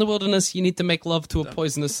 Sometimes in the wilderness you need to make love to a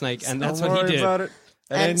poisonous snake, and that's Don't what he worry did. about it.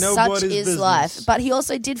 It And ain't such nobody's is business. life. But he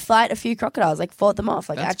also did fight a few crocodiles, like fought them off,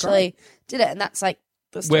 like That's actually did it, and that's like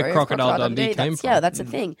the story Where of Crocodile Dundee came That's- from. Yeah, that's a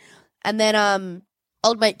thing. And then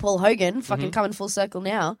old mate Paul Hogan, fucking coming full circle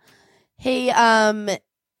now. He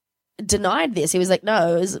denied this. He was like,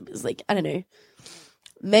 no, it was like I don't know.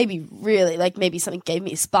 maybe really, like, maybe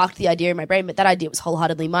something sparked the idea in my brain, but that idea was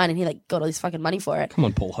wholeheartedly mine, and he, like, got all this fucking money for it. Come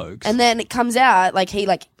on, Paul Hogs. And then it comes out, like, he,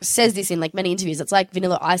 like, says this in, like, many interviews. It's like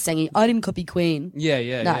Vanilla Ice saying, I didn't copy Queen.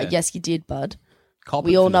 yeah. No, yes, you did, bud. Cop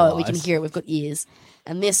We all know it. We Vanilla can Ice. hear it. We've got ears.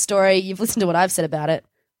 And this story, you've listened to what I've said about it,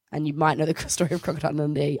 and you might know the story of Crocodile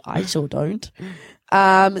Dundee. I sure don't.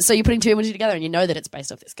 So you're putting two and two together, and you know that it's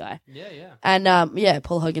based off this guy. Yeah. And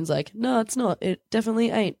Paul Hogan's like, no, it's not. It definitely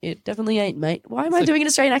ain't. It definitely ain't, mate. Why am I doing an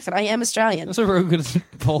Australian accent? I am Australian. That's a real good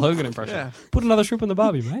Paul Hogan impression. Yeah. Put another shrimp in the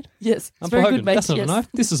barbie, mate. Yes, I'm it's Paul very Hogan. good, mate. That's not yes. a knife.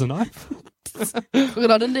 This is a knife.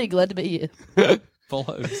 Crocodile Dundee, glad to be here. Paul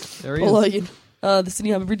Hogan. There he Paul is. Hogan. The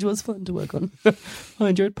Sydney Harbour Bridge was fun to work on. I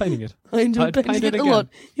enjoyed painting it. I enjoyed I'd painting paint it it a again. lot.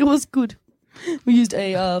 It was good. We used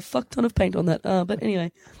a fuck ton of paint on that. But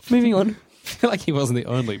anyway, moving on. I feel like he wasn't the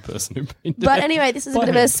only person who painted But it. anyway, this is a bit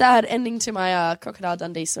of a sad ending to my Crocodile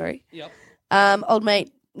Dundee story. Yep. Old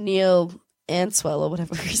mate Neil Answell or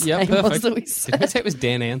whatever his Yeah, name was perfect. that we Did said. we say it was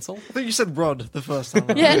Dan Ansel? I think you said Rod the first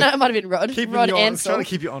time. Yeah, no, it might have been Rod. Keeping Rod you on, Ansell. trying to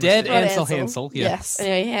keep you honest. Dead here. Rod Ansel Hansel, yeah. Yes.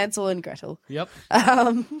 Anyway, Hansel and Gretel. Yep.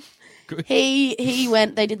 Good. He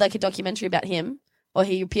went. They did like a documentary about him, or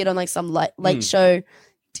he appeared on like some late show.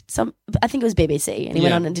 I think it was BBC, and he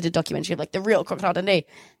went Yeah. on and did a documentary of like the real Crocodile Dundee.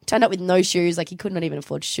 Turned up with no shoes, like he could not even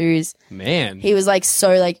afford shoes. Man. He was like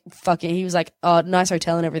so like fucking. He was like, oh, nice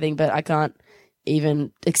hotel and everything, but I can't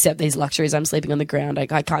even accept these luxuries. I'm sleeping on the ground. I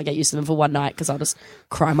can't get used to them for one night because I'll just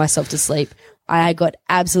cry myself to sleep. I got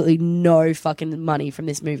absolutely no fucking money from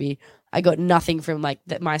this movie. I got nothing from like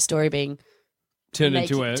my story being turned make-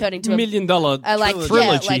 into a turned into a- $1 million like, yeah,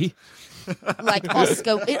 trilogy. like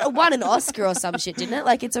Oscar. It won an Oscar or some shit, didn't it?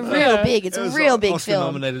 Like it's a real Yeah, big. It's it a was real big Oscar film.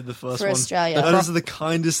 nominated the first for one. Australia. That is the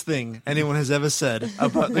kindest thing anyone has ever said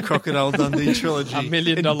about the Crocodile Dundee trilogy. $1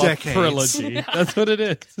 million in decades. trilogy. That's what it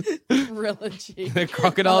is. Trilogy. The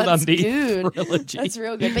Crocodile Oh, that's Dundee good. trilogy. That's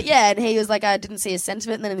real good. But yeah, and he was like, I didn't see a sense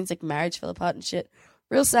of it, and then his like marriage fell apart and shit.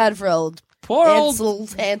 Real sad for old Poor old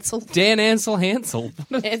Hansel Dan Ansel Hansel.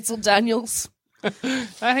 Hansel Daniels. I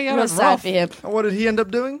think I Real was sad rough. for him. And what did he end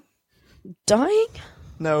up doing? Dying?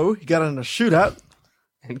 No, he got in a shootout.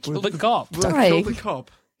 And killed a cop. Dying? Killed the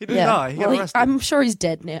cop. He didn't Yeah. die. He got Well, arrested. Um, I'm sure he's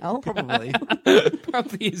dead now. Probably.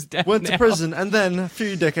 Probably is dead Went now. to prison, and then a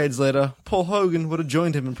few decades later, Paul Hogan would have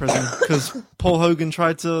joined him in prison because Paul Hogan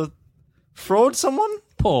tried to fraud someone.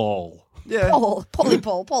 Paul. Yeah. Paul, mate, Paulie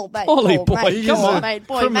Paul, boy, mate, He's come a on, mate,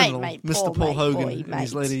 boy, criminal, mate, Mr. Paul mate, Hogan boy, in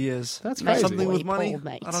his mate. later years. That's Mate, crazy. Something boy, with money. Paul,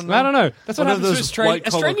 mate. I don't know. I don't know. That's what One of happens to those Australian.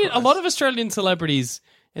 white-collar A crimes. lot of Australian celebrities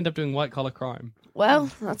end up doing white collar crime.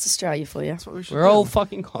 Well, that's Australia for you. That's what we should We're do. all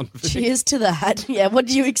fucking convicts. Cheers to that. Yeah, what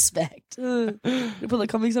do you expect? Put the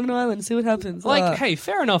comics on an island and see what happens. Like, hey,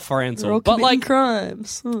 fair enough for they're all Ansel, but committing like,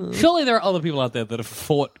 crimes. surely there are other people out there that have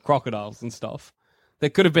fought crocodiles and stuff.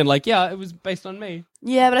 That could have been like, yeah, it was based on me.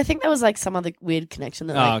 Yeah, but I think there was like some other weird connection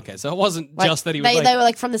that Oh, like, okay. So it wasn't like, just that he was they, like, they were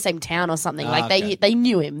like from the same town or something. Ah, Like okay. they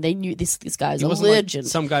knew him. They knew this guy's he a wasn't like legend.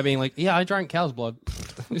 some guy being like, yeah, I drank cow's blood.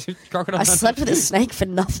 Crocodile I Dundee. slept with a snake for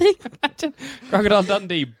nothing. Crocodile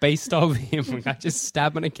Dundee based off him. I just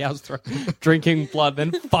stabbing a cow's throat, drinking blood,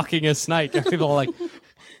 then fucking a snake. And people are like,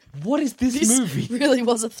 what is this movie? Really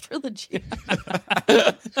was a trilogy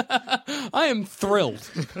I am thrilled.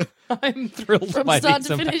 I am thrilled from by start these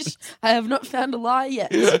to finish. I have not found a lie yet.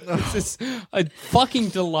 This is a fucking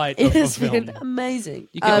delight It of a has film. been amazing.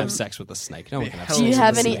 You can have sex with a snake. No one can have Do sex Do you with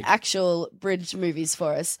have a any snake. actual bridge movies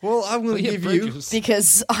for us? Well, I'm going to Yeah, give you. bridges.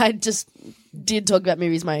 Because I just did talk about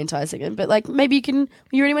movies my entire segment, but like maybe you can.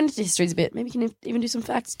 You already went into histories a bit. Maybe you can even do some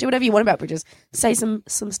facts. Do whatever you want about bridges. Say some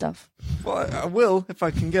stuff. Well, I will if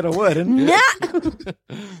I can get a word in. Nah.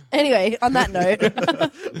 Anyway, on that note,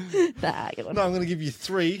 good one. No, I'm going to give you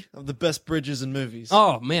 3 of the best bridges in movies.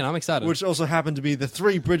 Oh man, I'm excited. Which also happen to be the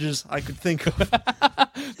 3 bridges I could think of.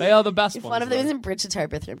 They are the best If ones. one of them though. isn't Bridge to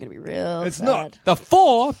Terabithia, I'm going to be real. It's sad. not. The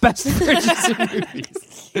 4 best bridges in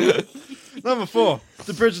movies. Number 4,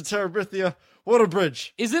 the Bridge of Terabithia. What a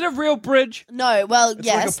bridge! Is it a real bridge? No, well, It's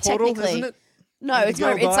yes, like a portal, technically. isn't it? No, it's You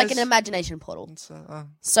more. go It's like guys. an imagination portal. It's,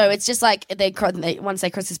 So it's just like once they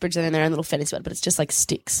cross this bridge, they're in their own little fantasy world, but it's just like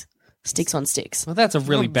sticks on sticks. Well, that's a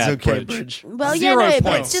really it's bad okay bridge. Well, 0 yeah, no,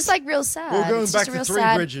 but points. it's just like real sad. We're going It's back just a to real 3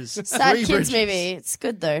 sad, bridges. sad 3 kids bridges. movie. It's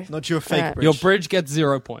good though. Not your fake Alright. bridge. Your bridge gets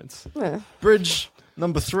 0 points. Bridge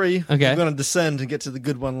number 3. Okay. I'm going to descend and get to the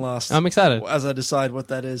good one last. I'm excited. As I decide what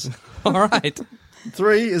that is. All right.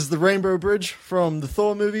 3 is the Rainbow Bridge from the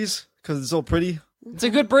Thor movies because it's all pretty. It's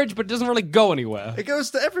a good bridge, but it doesn't really go anywhere. It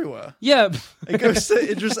goes to everywhere. Yeah. It goes to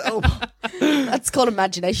Idris Elba. That's called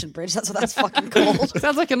Imagination Bridge. That's what that's fucking called.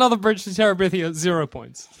 Sounds like another bridge to Terabithia, 0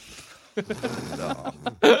 points.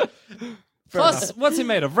 Plus, what's it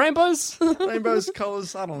made of? Rainbows? Rainbows,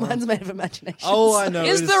 colours, I don't know. Mine's made of imagination. All I know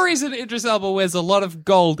Is the reason Idris Elba wears a lot of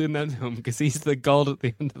gold in that film because he's the gold at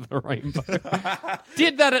the end of the rainbow?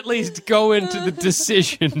 Did that at least go into the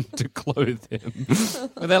decision to clothe him?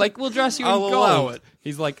 Where they're like, we'll dress you in I'll gold. allow it.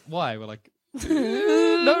 He's like, why? We're like,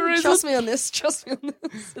 no reason. Trust me on this. Trust me on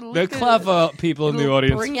this. It'll The look good. clever people in the It'll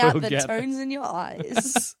audience bring out will the get tones in your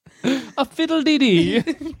eyes. a fiddle-dee-dee.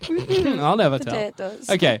 I'll never tell. It does.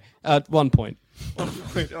 Okay, at 1 point.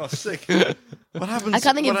 Wait, oh, sick. What happens? I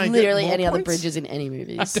can't think when of I get literally more any other points? bridges in any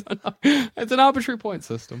movies. It's an arbitrary point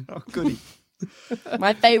system. Oh, goody.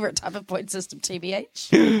 My favourite type of point system,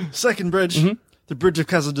 TBH. Second bridge, the Bridge of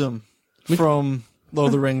Khazad-dûm from Lord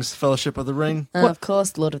of the Rings, Fellowship of the Ring. Of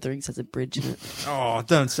course, Lord of the Rings has a bridge in it. Oh,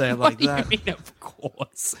 don't say it like What that. do you mean, of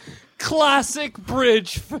course? Classic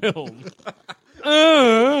bridge film.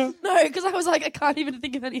 Uh. No, because I was like, I can't even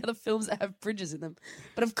think of any other films that have bridges in them.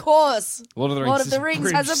 But of course, Lord of the Rings, Lord of is the Rings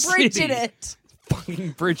Bridge has a bridge City. in it.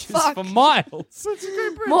 Fucking bridges Fuck. for miles.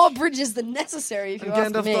 More bridges than necessary, if you And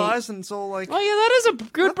ask Gandalf me. dies, and it's all like, Oh yeah, that is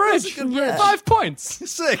a good That's bridge. a good bridge. 5 points.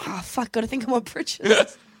 sick. Oh, fuck, gotta think of more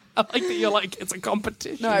bridges. I like that you're like, it's a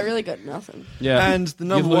competition. No, I really got nothing. Yeah. And the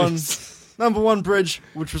You lose. number one bridge,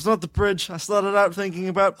 which was not the bridge I started out thinking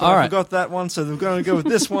about, but All I right. forgot that one, so they're going to go with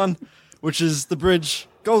this one, which is the bridge,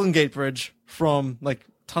 Golden Gate Bridge, from like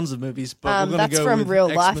tons of movies. But we're going That's to go from with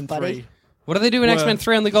real life, X-Men buddy. 3. What do they do in Where X-Men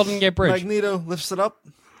 3 on the Golden Gate Bridge? Magneto lifts it up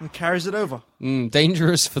and carries it over.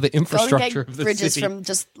 Dangerous for the Golden infrastructure Gate of the Bridge is city. from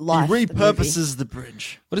just life. He the movie. repurposes the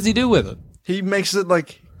bridge. What does he do with it? He makes it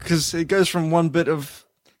like, because it goes from one bit of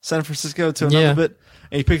San Francisco to another Yeah. bit,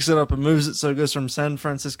 and he picks it up and moves it so it goes from San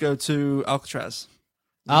Francisco to Alcatraz.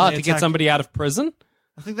 To They get attack- somebody out of prison?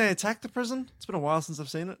 I think they attack the prison. It's been a while since I've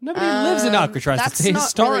seen it. Nobody lives in Alcatraz. That's It's a not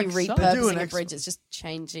historic really site. They do repurposing an a ex- bridge. It's just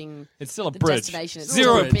changing It's still a the bridge. destination. It's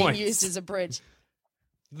 0 still being points. used as a bridge.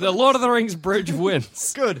 The Lord of the Rings bridge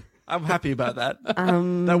wins. Good. I'm happy about that.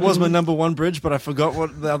 That was my number one bridge, but I forgot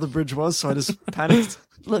what the other bridge was, so I just panicked.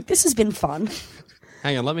 Look, this has been fun.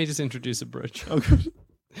 Hang on, let me just introduce a bridge. Oh, good.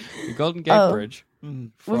 The Golden Gate Oh. Bridge.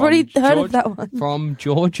 We've already heard of that one. From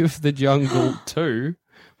George of the Jungle 2,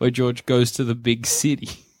 where George goes to the big city.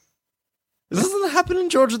 Doesn't that happen in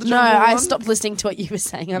George of the No, Jungle? I 1? stopped listening to what you were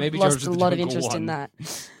saying. I've Maybe lost George a of the lot of Jungle interest 1. in that.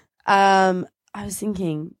 I was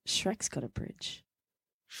thinking Shrek's got a bridge.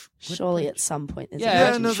 Surely at some point there's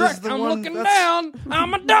Yeah, Yeah, no, Shrek, that's the I'm one- looking that's- down.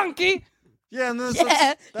 I'm a donkey. Yeah, and a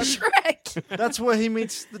yeah, Shrek. that's where he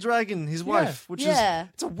meets the dragon, his wife, which Yeah. is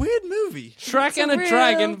it's a weird movie. Shrek and a real-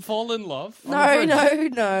 dragon fall in love. on a No,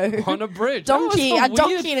 bridge. no. On a bridge. That was Donkey, a a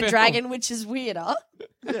donkey weird and a film. dragon, which is weirder.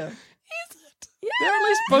 Yeah, They're at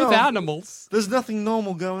least both No. animals. there's nothing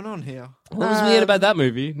normal going on here. What was weird about that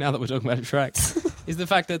movie, now that we're talking about Shrek, is the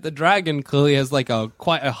fact that the dragon clearly has like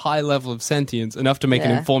quite a high level of sentience, enough to make an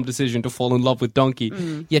Yeah. informed decision to fall in love with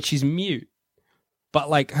Donkey, yet she's mute. But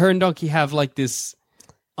like her and Donkey have like this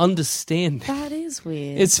understanding. That is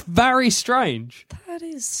weird. It's very strange. That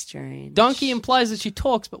is strange. Donkey implies that she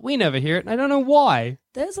talks, but we never hear it, and I don't know why.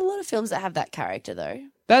 There's a lot of films that have that character, though.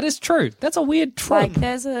 That is true. That's a weird trope. Like,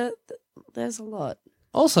 there's a lot.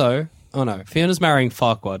 Also, oh no, Fiona's marrying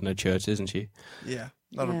Farquaad in a church, isn't she? Yeah,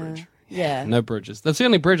 not a bridge. Yeah. No bridges. That's the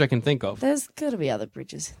only bridge I can think of. There's got to be other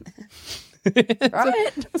bridges in there.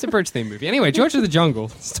 Right? It's a bridge theme movie. Anyway, George of the Jungle.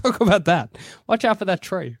 Let's talk about that. Watch out for that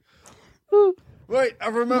tree. Wait, I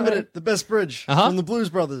remembered it. The best bridge from the Blues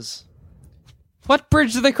Brothers. What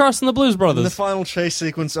bridge did they cross in the Blues In the Brothers? final chase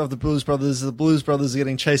sequence of the Blues Brothers are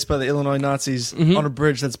getting chased by the Illinois Nazis on a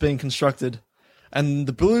bridge that's being constructed. And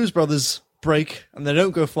the Blues Brothers break, and they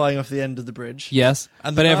don't go flying off the end of the bridge. Yes,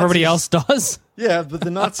 And but the everybody else Nazis- does. Yeah, but the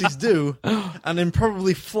Nazis do, and then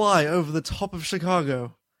probably fly over the top of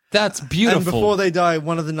Chicago. That's beautiful. And before they die,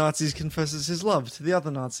 one of the Nazis confesses his love to the other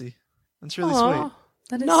Nazi. It's really sweet.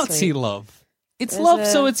 That is Nazi sweet. love. It's There's love, a-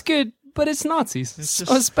 so it's good, but it's Nazis. It's so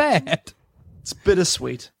just- it's bad. It's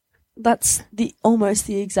bittersweet. That's almost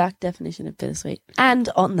the exact definition of bittersweet. And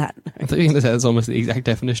on that I note, thought you were going to say that's almost the exact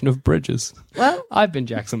definition of bridges. well, I've been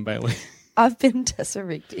Jackson Bailey. I've been Tessa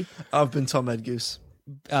Rigby. I've been Tom Edgoose.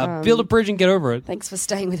 Build a bridge and get over it. Thanks for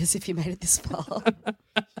staying with us if you made it this far.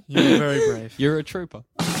 You're very brave. You're a trooper.